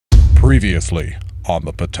Previously on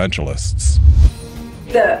The Potentialists.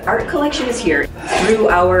 The art collection is here through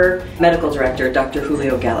our medical director, Dr.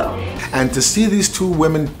 Julio Gallo. And to see these two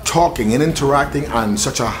women talking and interacting on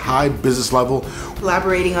such a high business level,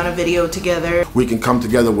 collaborating on a video together, we can come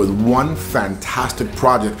together with one fantastic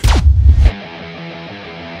project.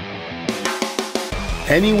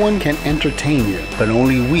 Anyone can entertain you, but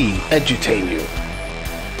only we edutain you.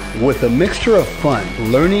 With a mixture of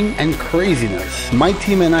fun, learning, and craziness, my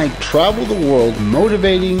team and I travel the world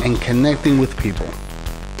motivating and connecting with people.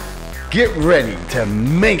 Get ready to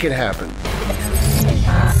make it happen.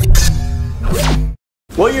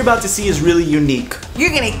 What you're about to see is really unique. you're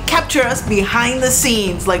gonna capture us behind the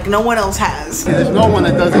scenes like no one else has. There's no one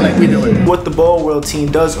that does it like we do it. What the BOWAworld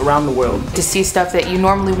team does around the world. To see stuff that you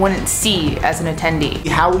normally wouldn't see as an attendee.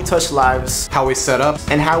 How we touch lives, how we set up,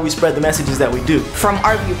 and how we spread the messages that we do. From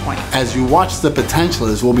our viewpoint. As you watch The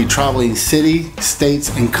Potentialists, we'll be traveling cities, states,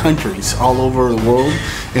 and countries all over the world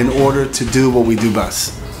in order to do what we do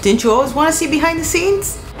best. Didn't you always want to see behind the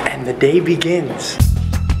scenes? And the day begins.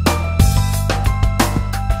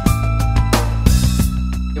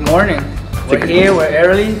 Good morning. We're here, we're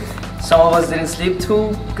early. Some of us didn't sleep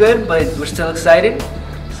too good, but we're still excited.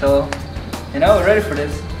 So, you know, we're ready for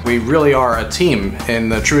this. We really are a team in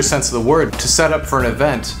the truest sense of the word. To set up for an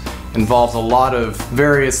event involves a lot of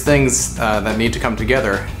various things that need to come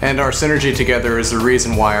together. And our synergy together is the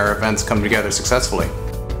reason why our events come together successfully.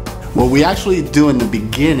 What we actually do in the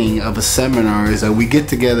beginning of a seminar is that we get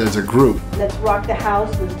together as a group. Let's rock the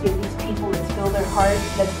house, let's give these people, let's fill their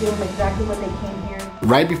hearts, let's give them exactly what they came here.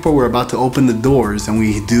 Right before we're about to open the doors, and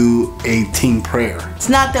we do a team prayer. It's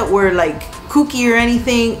not that we're like kooky or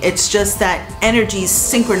anything, it's just that energies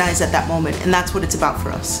synchronize at that moment, and that's what it's about for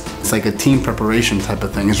us. It's like a team preparation type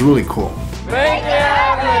of thing. It's really cool. Make it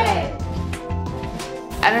happen!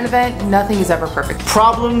 At an event, nothing is ever perfect.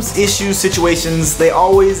 Problems, issues, situations, they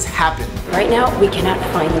always happen. Right now, we cannot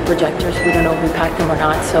find the projectors. We don't know if we packed them or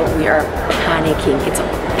not, so we are panicking. It's a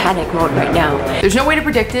panic mode right now. There's no way to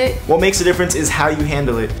predict it. What makes a difference is how you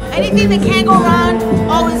handle it. Anything that can go wrong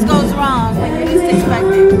always goes wrong, like you least expect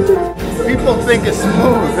it. People think it's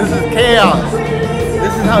smooth. This is chaos.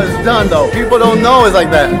 This is how it's done, though. People don't know it's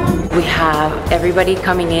like that. We have everybody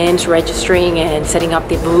coming in, registering, and setting up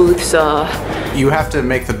the booths. You have to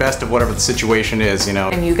make the best of whatever the situation is, you know.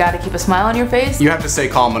 And you gotta keep a smile on your face. You have to stay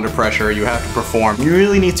calm under pressure. You have to perform. You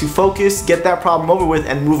really need to focus, get that problem over with,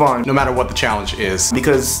 and move on. No matter what the challenge is.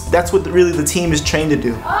 Because that's what really the team is trained to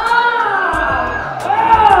do.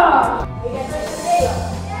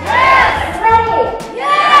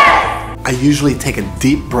 I usually take a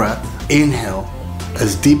deep breath, inhale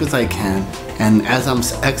as deep as I can, and as I'm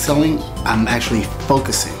exhaling, I'm actually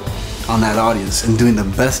focusing on that audience and doing the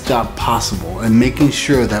best job possible and making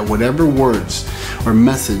sure that whatever words or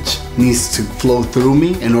message needs to flow through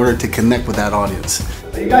me in order to connect with that audience.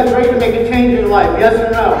 Are you guys ready to make a change in your life, yes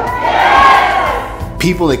or no? Yes!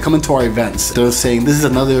 People that come into our events, they're saying this is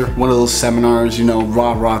another one of those seminars, you know,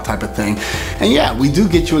 rah-rah type of thing. And yeah, we do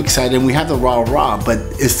get you excited and we have the rah-rah, but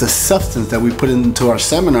it's the substance that we put into our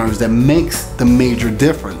seminars that makes the major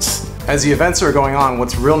difference. As the events are going on,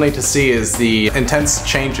 what's real neat to see is the intense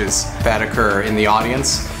changes that occur in the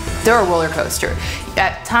audience. They're a roller coaster.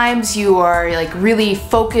 At times you are like really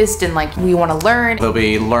focused and like you want to learn. They'll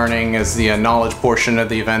be learning as the knowledge portion of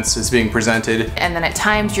the events is being presented. And then at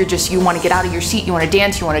times you want to get out of your seat, you want to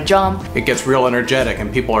dance, you want to jump. It gets real energetic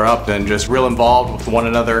and people are up and just real involved with one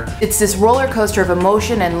another. It's this roller coaster of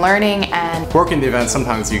emotion and learning and working the event,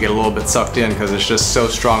 sometimes you get a little bit sucked in because it's just so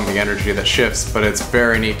strong, the energy that shifts, but it's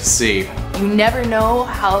very neat to see. You never know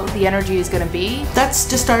how the energy is going to be. That's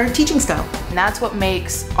just our teaching style. And that's what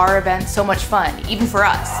makes our event so much fun, even for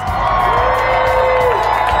us.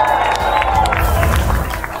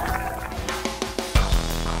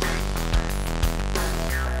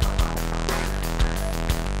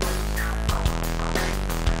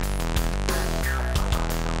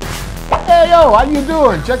 Hey yo, how you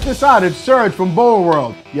doing? Check this out, it's Serge from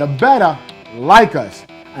BOWAworld. You better like us.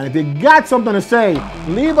 And if you got something to say,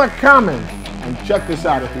 leave a comment. And check this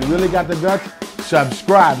out, if you really got the guts,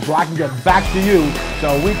 subscribe so I can get back to you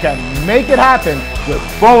so we can make it happen with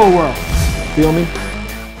BOWAworld. Feel me?